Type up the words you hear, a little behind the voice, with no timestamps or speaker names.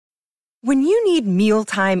When you need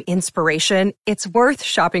mealtime inspiration, it's worth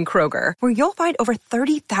shopping Kroger, where you'll find over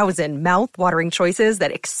 30,000 mouth-watering choices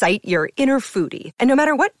that excite your inner foodie. And no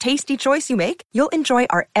matter what tasty choice you make, you'll enjoy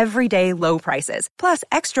our everyday low prices, plus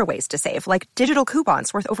extra ways to save, like digital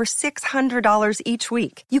coupons worth over $600 each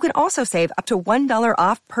week. You can also save up to $1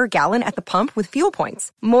 off per gallon at the pump with fuel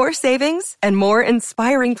points. More savings and more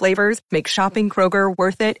inspiring flavors make shopping Kroger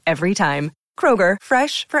worth it every time. Kroger,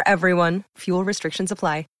 fresh for everyone. Fuel restrictions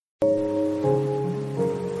apply.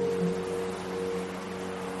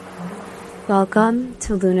 Welcome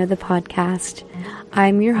to Luna the podcast.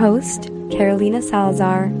 I'm your host, Carolina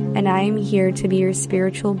Salazar, and I am here to be your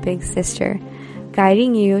spiritual big sister,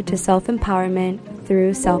 guiding you to self-empowerment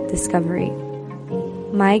through self-discovery.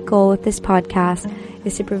 My goal with this podcast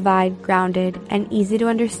is to provide grounded and easy to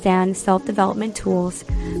understand self-development tools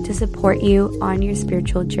to support you on your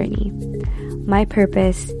spiritual journey. My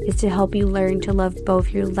purpose is to help you learn to love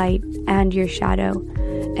both your light and your shadow,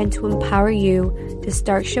 and to empower you to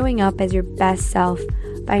start showing up as your best self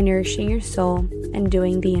by nourishing your soul and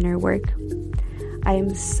doing the inner work. I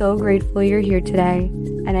am so grateful you're here today,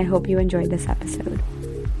 and I hope you enjoyed this episode.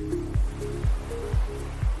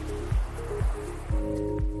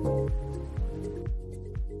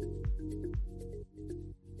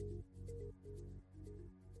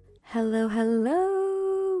 Hello.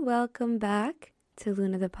 Welcome back to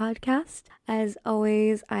Luna the podcast. As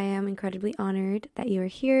always, I am incredibly honored that you are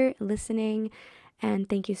here listening, and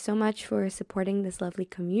thank you so much for supporting this lovely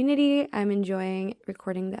community. I'm enjoying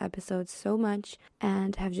recording the episodes so much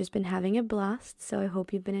and have just been having a blast, so I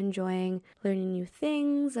hope you've been enjoying learning new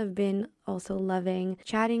things. I've been also loving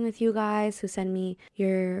chatting with you guys who send me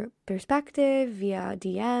your perspective via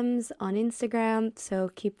DMs on Instagram,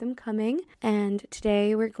 so keep them coming. And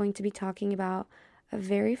today we're going to be talking about a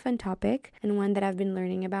very fun topic, and one that I've been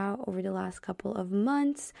learning about over the last couple of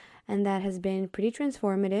months, and that has been pretty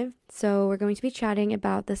transformative. So we're going to be chatting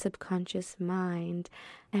about the subconscious mind,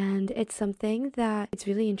 and it's something that it's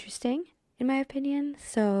really interesting in my opinion.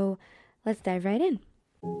 So let's dive right in.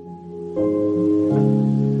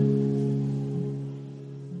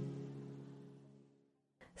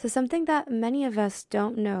 So something that many of us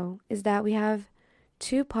don't know is that we have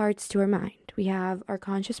two parts to our mind. We have our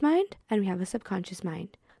conscious mind and we have a subconscious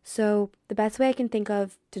mind. So the best way I can think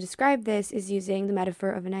of to describe this is using the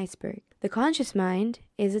metaphor of an iceberg. The conscious mind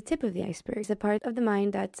is the tip of the iceberg. It's a part of the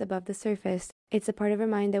mind that's above the surface. It's a part of our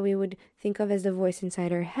mind that we would think of as the voice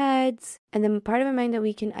inside our heads, and the part of our mind that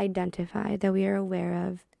we can identify, that we are aware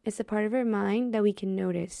of. It's the part of our mind that we can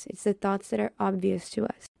notice. It's the thoughts that are obvious to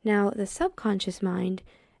us. Now, the subconscious mind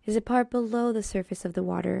is a part below the surface of the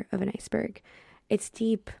water of an iceberg. It's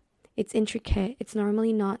deep. It's intricate, it's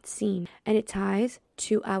normally not seen, and it ties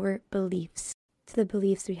to our beliefs, to the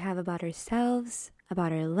beliefs we have about ourselves,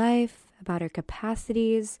 about our life, about our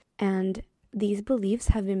capacities, and these beliefs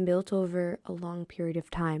have been built over a long period of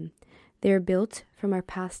time. They're built from our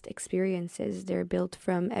past experiences, they're built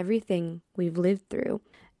from everything we've lived through,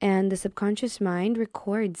 and the subconscious mind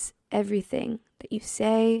records everything that you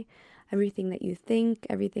say, everything that you think,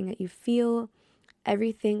 everything that you feel,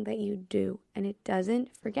 everything that you do, and it doesn't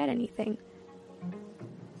forget anything.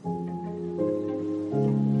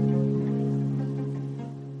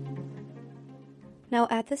 Now,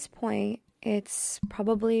 at this point, it's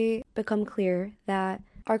probably become clear that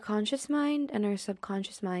our conscious mind and our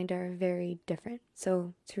subconscious mind are very different.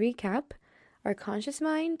 So, to recap, our conscious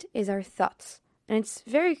mind is our thoughts. And it's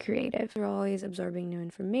very creative. We're always absorbing new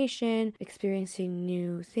information, experiencing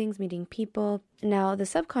new things, meeting people. Now, the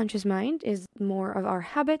subconscious mind is more of our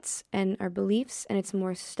habits and our beliefs, and it's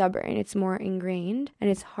more stubborn, it's more ingrained, and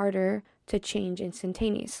it's harder to change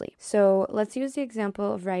instantaneously. So let's use the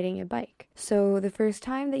example of riding a bike. So the first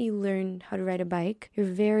time that you learn how to ride a bike, you're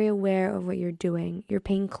very aware of what you're doing. You're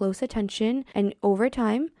paying close attention, and over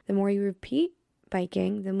time, the more you repeat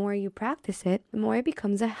biking, the more you practice it, the more it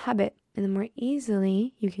becomes a habit. And the more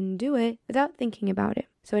easily you can do it without thinking about it.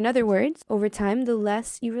 So in other words, over time, the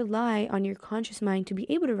less you rely on your conscious mind to be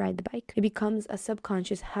able to ride the bike, it becomes a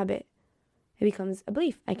subconscious habit. It becomes a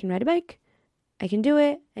belief. I can ride a bike, I can do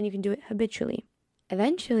it, and you can do it habitually.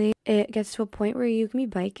 Eventually, it gets to a point where you can be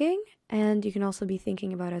biking and you can also be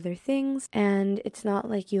thinking about other things, and it's not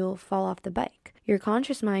like you'll fall off the bike. Your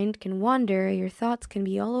conscious mind can wander, your thoughts can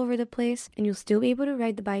be all over the place, and you'll still be able to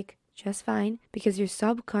ride the bike just fine, because your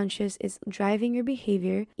subconscious is driving your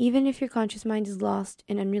behavior, even if your conscious mind is lost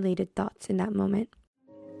in unrelated thoughts in that moment.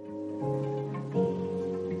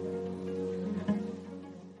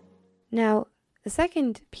 Now, the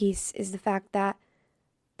second piece is the fact that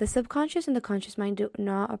the subconscious and the conscious mind do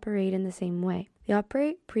not operate in the same way. They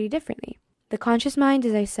operate pretty differently. The conscious mind,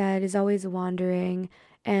 as I said, is always wandering,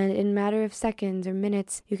 and in a matter of seconds or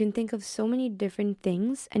minutes, you can think of so many different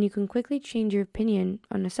things, and you can quickly change your opinion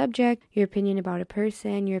on a subject, your opinion about a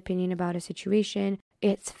person, your opinion about a situation.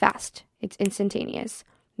 It's fast. It's instantaneous.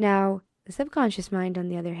 Now, the subconscious mind, on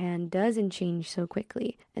the other hand, doesn't change so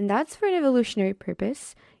quickly, and that's for an evolutionary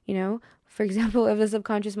purpose. For example, if the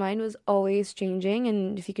subconscious mind was always changing,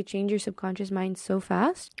 and if you could change your subconscious mind so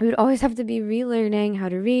fast, you would always have to be relearning how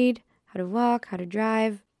to read, how to walk, how to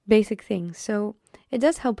drive, basic things. So it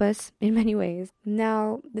does help us in many ways.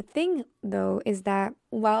 Now, the thing, though, is that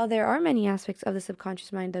while there are many aspects of the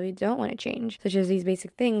subconscious mind that we don't want to change, such as these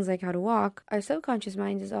basic things like how to walk, our subconscious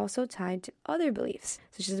mind is also tied to other beliefs,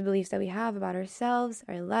 such as the beliefs that we have about ourselves,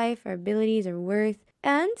 our life, our abilities, our worth.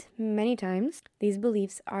 And many times, these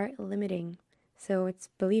beliefs are limiting. So it's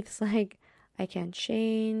beliefs like, I can't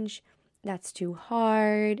change, that's too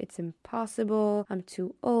hard, it's impossible, I'm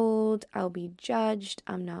too old, I'll be judged,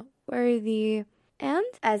 I'm not worthy. And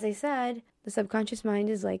as I said, the subconscious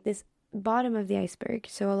mind is like this bottom of the iceberg.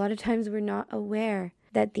 So a lot of times we're not aware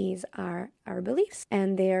that these are our beliefs,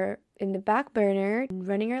 and they're in the back burner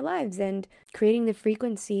running our lives and creating the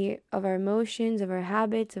frequency of our emotions, of our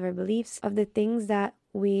habits, of our beliefs, of the things that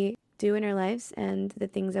we do in our lives and the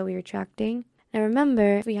things that we're attracting. Now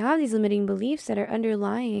remember, if we have these limiting beliefs that are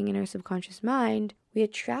underlying in our subconscious mind, we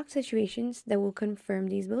attract situations that will confirm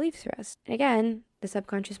these beliefs for us. And again, the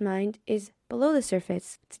subconscious mind is below the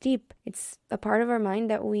surface. It's deep. It's a part of our mind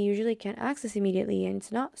that we usually can't access immediately, and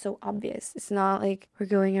it's not so obvious. It's not like we're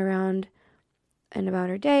going around and about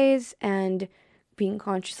our days and being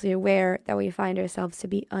consciously aware that we find ourselves to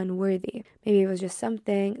be unworthy. Maybe it was just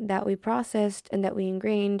something that we processed and that we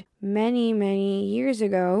ingrained many, many years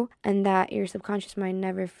ago, and that your subconscious mind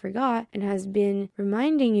never forgot and has been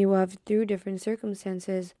reminding you of through different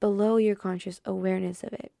circumstances below your conscious awareness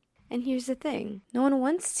of it. And here's the thing. No one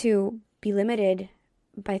wants to be limited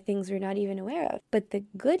by things we're not even aware of. But the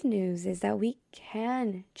good news is that we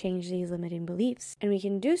can change these limiting beliefs, and we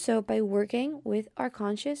can do so by working with our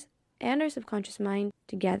conscious and our subconscious mind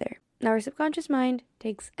together. Now, our subconscious mind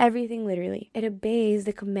takes everything literally. It obeys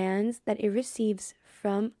the commands that it receives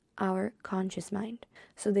from our conscious mind.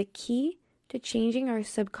 So the key to changing our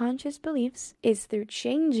subconscious beliefs is through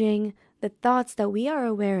changing the thoughts that we are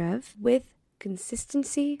aware of with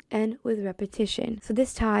consistency and with repetition. So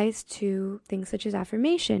this ties to things such as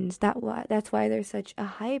affirmations. That's why there's such a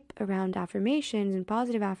hype around affirmations and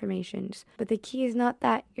positive affirmations. But the key is not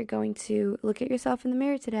that you're going to look at yourself in the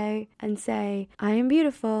mirror today and say, I am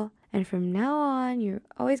beautiful. And from now on, you're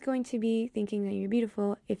always going to be thinking that you're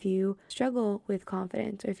beautiful if you struggle with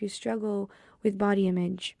confidence or if you struggle with body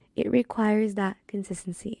image. It requires that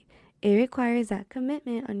consistency. It requires that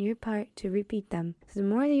commitment on your part to repeat them. So the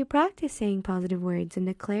more that you practice saying positive words and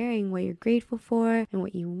declaring what you're grateful for and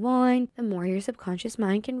what you want, the more your subconscious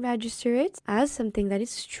mind can register it as something that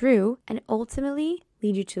is true and ultimately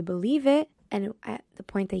lead you to believe it. And at the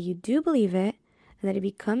point that you do believe it, and that it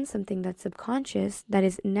becomes something that's subconscious, that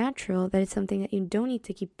is natural, that is something that you don't need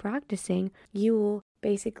to keep practicing, you will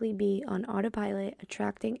basically be on autopilot,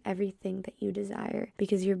 attracting everything that you desire,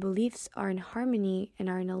 because your beliefs are in harmony and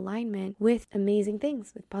are in alignment with amazing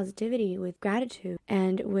things, with positivity, with gratitude,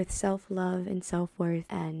 and with self-love and self-worth,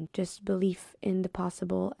 and just belief in the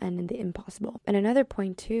possible and in the impossible. And another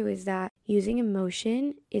point too is that using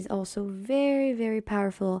emotion is also very, very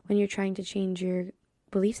powerful when you're trying to change your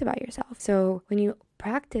beliefs about yourself. So when you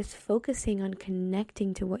practice focusing on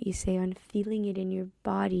connecting to what you say, on feeling it in your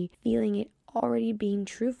body, feeling it already being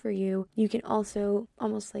true for you, you can also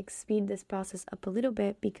almost like speed this process up a little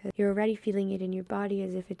bit, because you're already feeling it in your body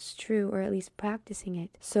as if it's true, or at least practicing it.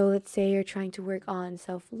 So let's say you're trying to work on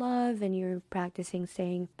self-love and you're practicing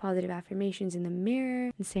saying positive affirmations in the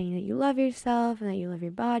mirror and saying that you love yourself and that you love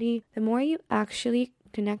your body. The more you actually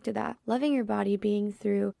connect to that, loving your body being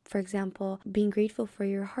through, for example, being grateful for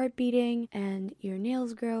your heart beating and your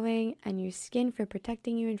nails growing and your skin for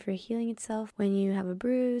protecting you and for healing itself when you have a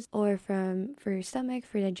bruise, or for your stomach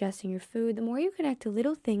for digesting your food. The more you connect to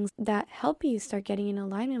little things that help you start getting in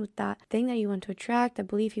alignment with that thing that you want to attract, that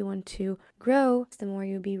belief you want to grow, the more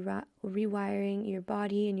you'll be rewiring your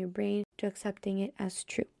body and your brain to accepting it as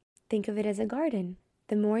true. Think of it as a garden.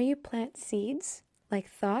 The more you plant seeds, like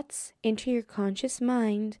thoughts, into your conscious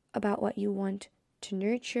mind about what you want to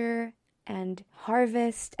nurture and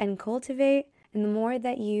harvest and cultivate, and the more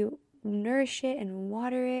that you nourish it and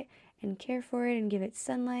water it and care for it and give it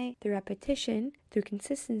sunlight, through repetition, through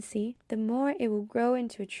consistency, the more it will grow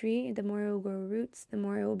into a tree, the more it will grow roots, the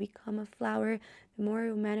more it will become a flower, the more it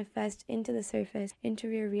will manifest into the surface, into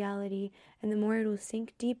your reality, and the more it will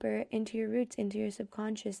sink deeper into your roots, into your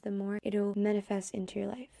subconscious, the more it will manifest into your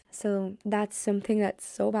life. So that's something that's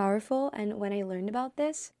so powerful. And when I learned about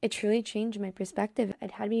this, it truly changed my perspective.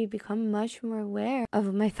 It had me become much more aware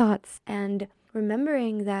of my thoughts and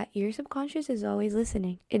remembering that your subconscious is always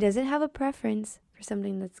listening. It doesn't have a preference for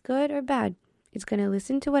something that's good or bad. It's going to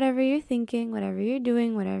listen to whatever you're thinking, whatever you're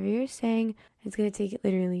doing, whatever you're saying. It's going to take it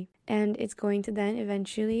literally. And it's going to then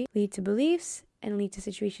eventually lead to beliefs and lead to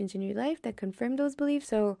situations in your life that confirm those beliefs.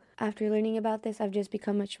 So after learning about this, I've just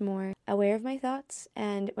become much more aware of my thoughts.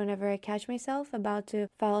 And whenever I catch myself about to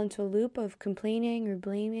fall into a loop of complaining or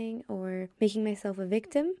blaming or making myself a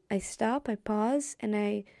victim, I stop, I pause, and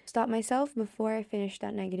I stop myself before I finish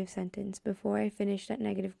that negative sentence, before I finish that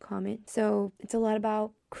negative comment. So it's a lot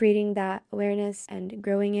about creating that awareness and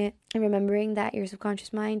growing it and remembering that your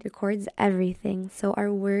subconscious mind records everything. So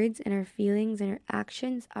our words and our feelings and our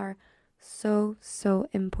actions are so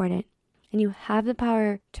important. And you have the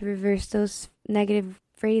power to reverse those negative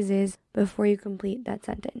phrases before you complete that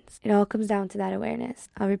sentence. It all comes down to that awareness.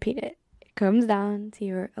 I'll repeat it. It comes down to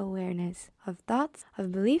your awareness of thoughts,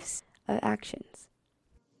 of beliefs, of actions.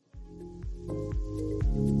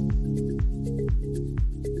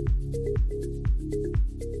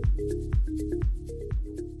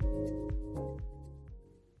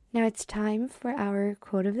 Now it's time for our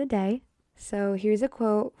quote of the day. So here's a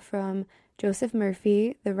quote from Joseph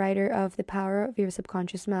Murphy, the writer of The Power of Your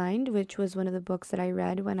Subconscious Mind, which was one of the books that I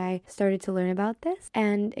read when I started to learn about this.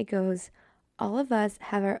 And it goes, "All of us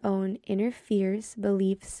have our own inner fears,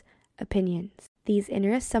 beliefs, opinions. These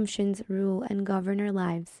inner assumptions rule and govern our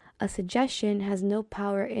lives. A suggestion has no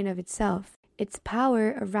power in of itself. Its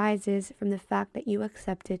power arises from the fact that you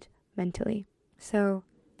accept it mentally." So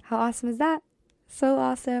how awesome is that? So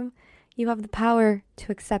awesome. You have the power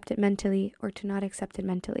to accept it mentally or to not accept it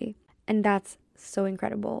mentally. And that's so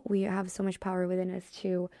incredible. We have so much power within us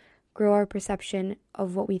to grow our perception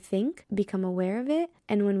of what we think, become aware of it.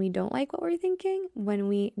 And when we don't like what we're thinking, when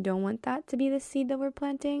we don't want that to be the seed that we're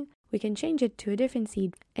planting, we can change it to a different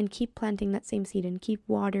seed and keep planting that same seed and keep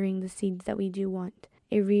watering the seeds that we do want.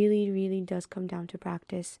 It really, really does come down to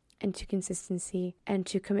practice and to consistency and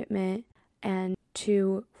to commitment and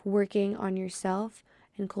to working on yourself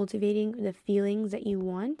and cultivating the feelings that you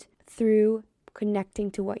want through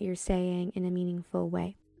connecting to what you're saying in a meaningful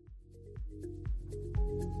way.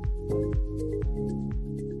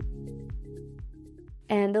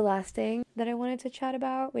 And the last thing that I wanted to chat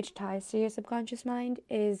about, which ties to your subconscious mind,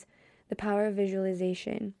 is the power of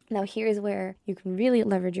visualization. Now, here's where you can really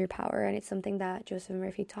leverage your power, and it's something that Joseph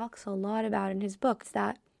Murphy talks a lot about in his books,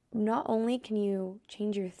 that not only can you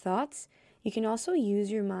change your thoughts, you can also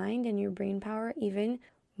use your mind and your brain power even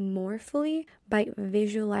more fully by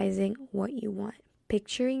visualizing what you want,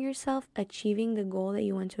 picturing yourself achieving the goal that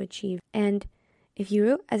you want to achieve. And if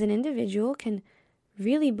you as an individual can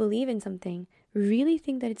really believe in something, really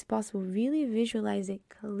think that it's possible, really visualize it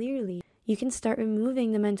clearly, you can start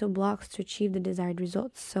removing the mental blocks to achieve the desired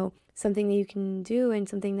results. So something that you can do, and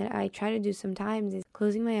something that I try to do sometimes, is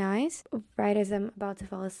closing my eyes right as I'm about to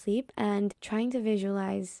fall asleep and trying to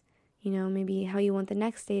visualize, maybe how you want the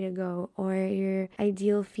next day to go, or your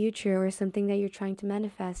ideal future, or something that you're trying to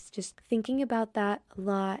manifest. Just thinking about that a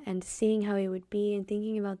lot and seeing how it would be, and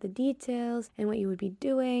thinking about the details and what you would be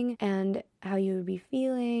doing and how you would be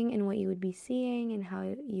feeling and what you would be seeing and how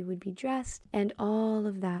you would be dressed and all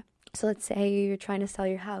of that. So let's say you're trying to sell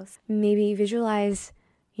your house. Maybe visualize,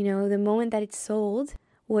 the moment that it's sold,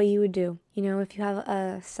 what you would do. If you have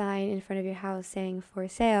a sign in front of your house saying for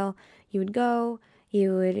sale, you would go,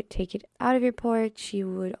 you would take it out of your porch, you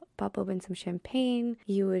would pop open some champagne,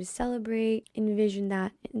 you would celebrate, envision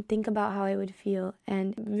that, and think about how it would feel,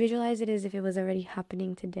 and visualize it as if it was already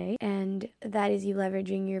happening today. And that is you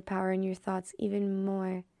leveraging your power and your thoughts even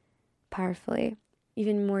more powerfully,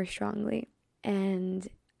 even more strongly. And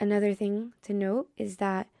another thing to note is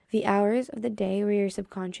that the hours of the day where your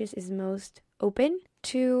subconscious is most open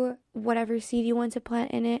to whatever seed you want to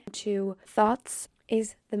plant in it, to thoughts,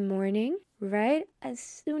 is the morning, right as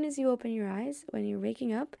soon as you open your eyes when you're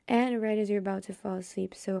waking up, and right as you're about to fall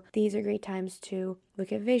asleep. So these are great times to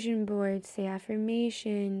look at vision boards, say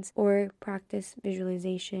affirmations, or practice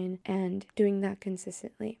visualization, and doing that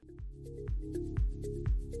consistently.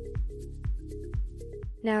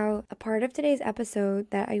 Now, a part of today's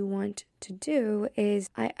episode that I want to do is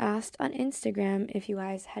I asked on Instagram if you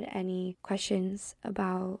guys had any questions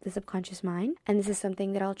about the subconscious mind. And this is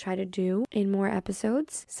something that I'll try to do in more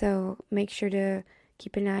episodes. So make sure to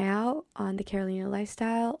keep an eye out on the Carolina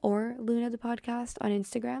Lifestyle or Luna the podcast on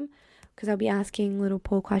Instagram, because I'll be asking little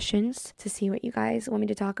poll questions to see what you guys want me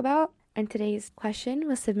to talk about. And today's question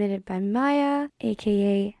was submitted by Maya,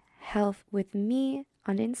 aka Health with Me,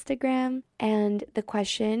 on Instagram, and the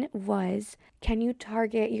question was, can you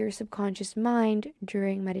target your subconscious mind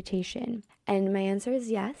during meditation? And my answer is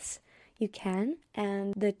yes, you can.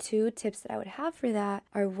 And the two tips that I would have for that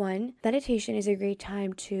are, one, meditation is a great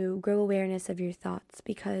time to grow awareness of your thoughts,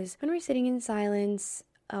 because when we're sitting in silence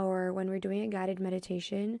or when we're doing a guided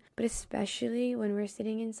meditation, but especially when we're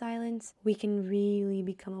sitting in silence, we can really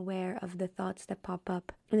become aware of the thoughts that pop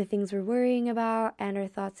up and the things we're worrying about and our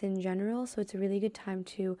thoughts in general. So it's a really good time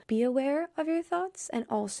to be aware of your thoughts and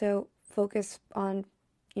also focus on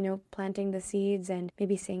planting the seeds and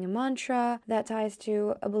maybe saying a mantra that ties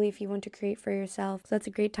to a belief you want to create for yourself. So that's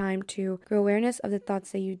a great time to grow awareness of the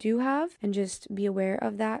thoughts that you do have and just be aware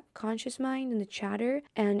of that conscious mind and the chatter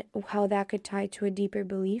and how that could tie to a deeper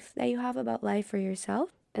belief that you have about life for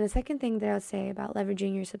yourself. And the second thing that I'll say about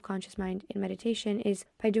leveraging your subconscious mind in meditation is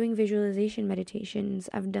by doing visualization meditations.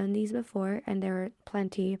 I've done these before and there are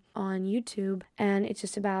plenty on YouTube, and it's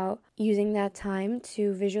just about using that time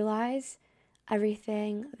to visualize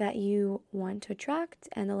everything that you want to attract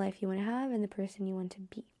and the life you want to have and the person you want to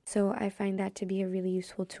be. So I find that to be a really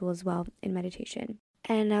useful tool as well in meditation.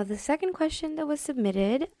 And now the second question that was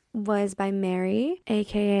submitted was by Mary,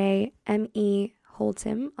 aka M.E.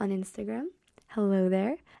 Holtum on Instagram. Hello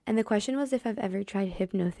there. And the question was if I've ever tried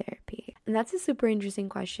hypnotherapy. And that's a super interesting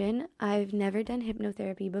question. I've never done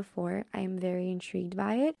hypnotherapy before. I am very intrigued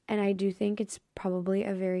by it. And I do think it's probably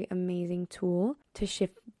a very amazing tool to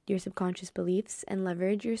shift your subconscious beliefs and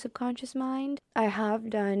leverage your subconscious mind. I have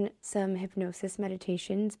done some hypnosis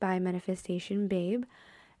meditations by Manifestation Babe.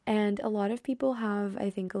 And a lot of people have, I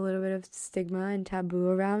think, a little bit of stigma and taboo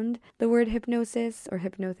around the word hypnosis or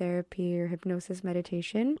hypnotherapy or hypnosis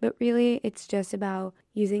meditation. But really, it's just about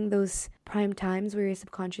using those prime times where your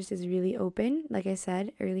subconscious is really open, like I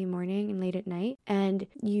said, early morning and late at night, and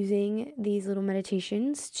using these little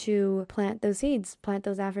meditations to plant those seeds, plant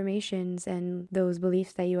those affirmations and those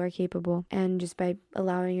beliefs that you are capable. And just by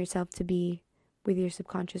allowing yourself to be with your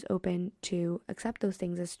subconscious open to accept those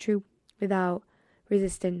things as true without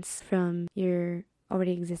resistance from your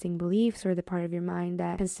already existing beliefs or the part of your mind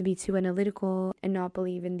that tends to be too analytical and not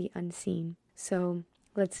believe in the unseen. So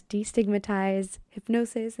let's destigmatize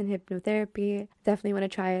hypnosis and hypnotherapy. Definitely want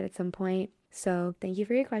to try it at some point. So thank you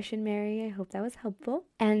for your question, Mary. I hope that was helpful.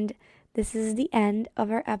 And this is the end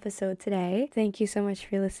of our episode today. Thank you so much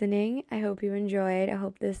for listening. I hope you enjoyed. I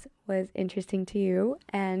hope this was interesting to you,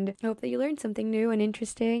 and I hope that you learned something new and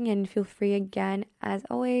interesting. And feel free again, as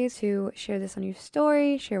always, to share this on your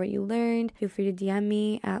story, share what you learned. Feel free to DM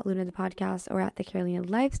me at Luna the Podcast or at the Carolina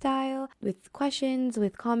Lifestyle with questions,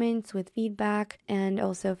 with comments, with feedback. And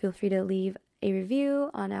also feel free to leave a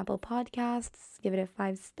review on Apple Podcasts. Give it a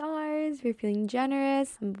 5 stars if you're feeling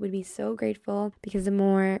generous. I would be so grateful, because the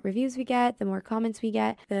more reviews we get, the more comments we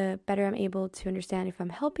get, the better I'm able to understand if I'm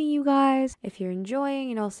helping you guys, if you're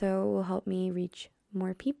enjoying, and also will help me reach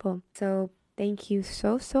more people. So thank you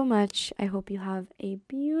so much. I hope you have a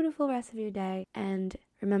beautiful rest of your day. And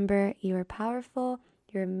remember, you are powerful,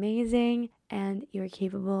 you're amazing, and you're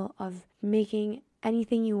capable of making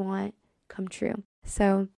anything you want come true.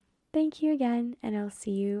 So thank you again, and I'll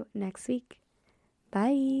see you next week.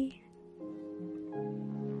 Bye.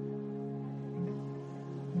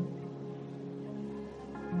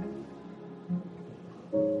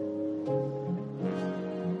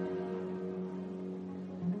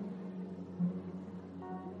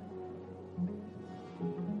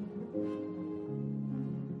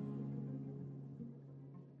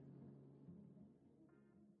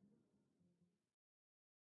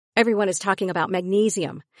 Everyone is talking about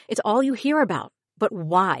magnesium. It's all you hear about. But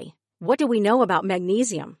why? What do we know about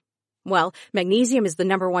magnesium? Well, magnesium is the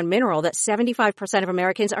 #1 mineral that 75% of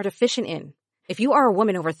Americans are deficient in. If you are a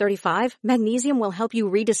woman over 35, magnesium will help you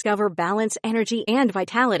rediscover balance, energy, and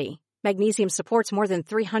vitality. Magnesium supports more than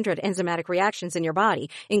 300 enzymatic reactions in your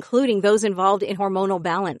body, including those involved in hormonal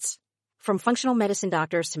balance. From functional medicine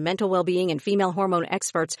doctors to mental well-being and female hormone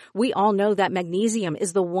experts, we all know that magnesium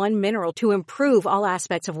is the one mineral to improve all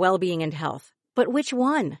aspects of well-being and health. But which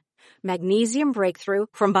one? Magnesium Breakthrough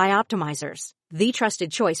from Bioptimizers, the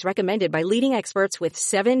trusted choice recommended by leading experts with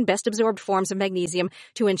 7 best-absorbed forms of magnesium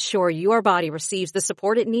to ensure your body receives the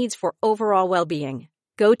support it needs for overall well-being.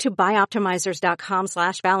 Go to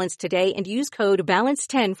bioptimizers.com/balance today and use code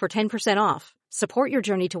BALANCE10 for 10% off. Support your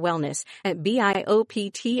journey to wellness at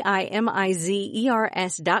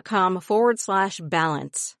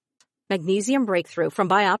bioptimizers.com/balance. Magnesium Breakthrough from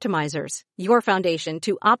Bioptimizers, your foundation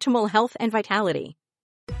to optimal health and vitality.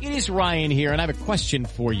 It is Ryan here, and I have a question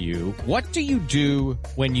for you. What do you do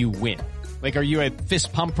when you win? Like, are you a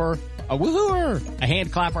fist pumper, a woo-hooer, a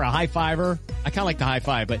hand clapper, a high-fiver? I kind of like the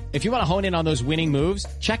high-five, but if you want to hone in on those winning moves,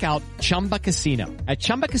 check out Chumba Casino. At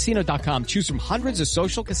ChumbaCasino.com, choose from hundreds of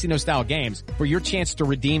social casino-style games for your chance to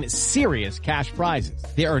redeem serious cash prizes.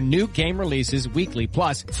 There are new game releases weekly,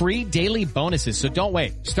 plus free daily bonuses, so don't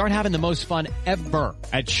wait. Start having the most fun ever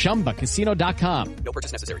at ChumbaCasino.com. No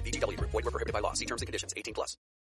purchase necessary. VGW Group. Void where prohibited by law. See terms and conditions. 18+.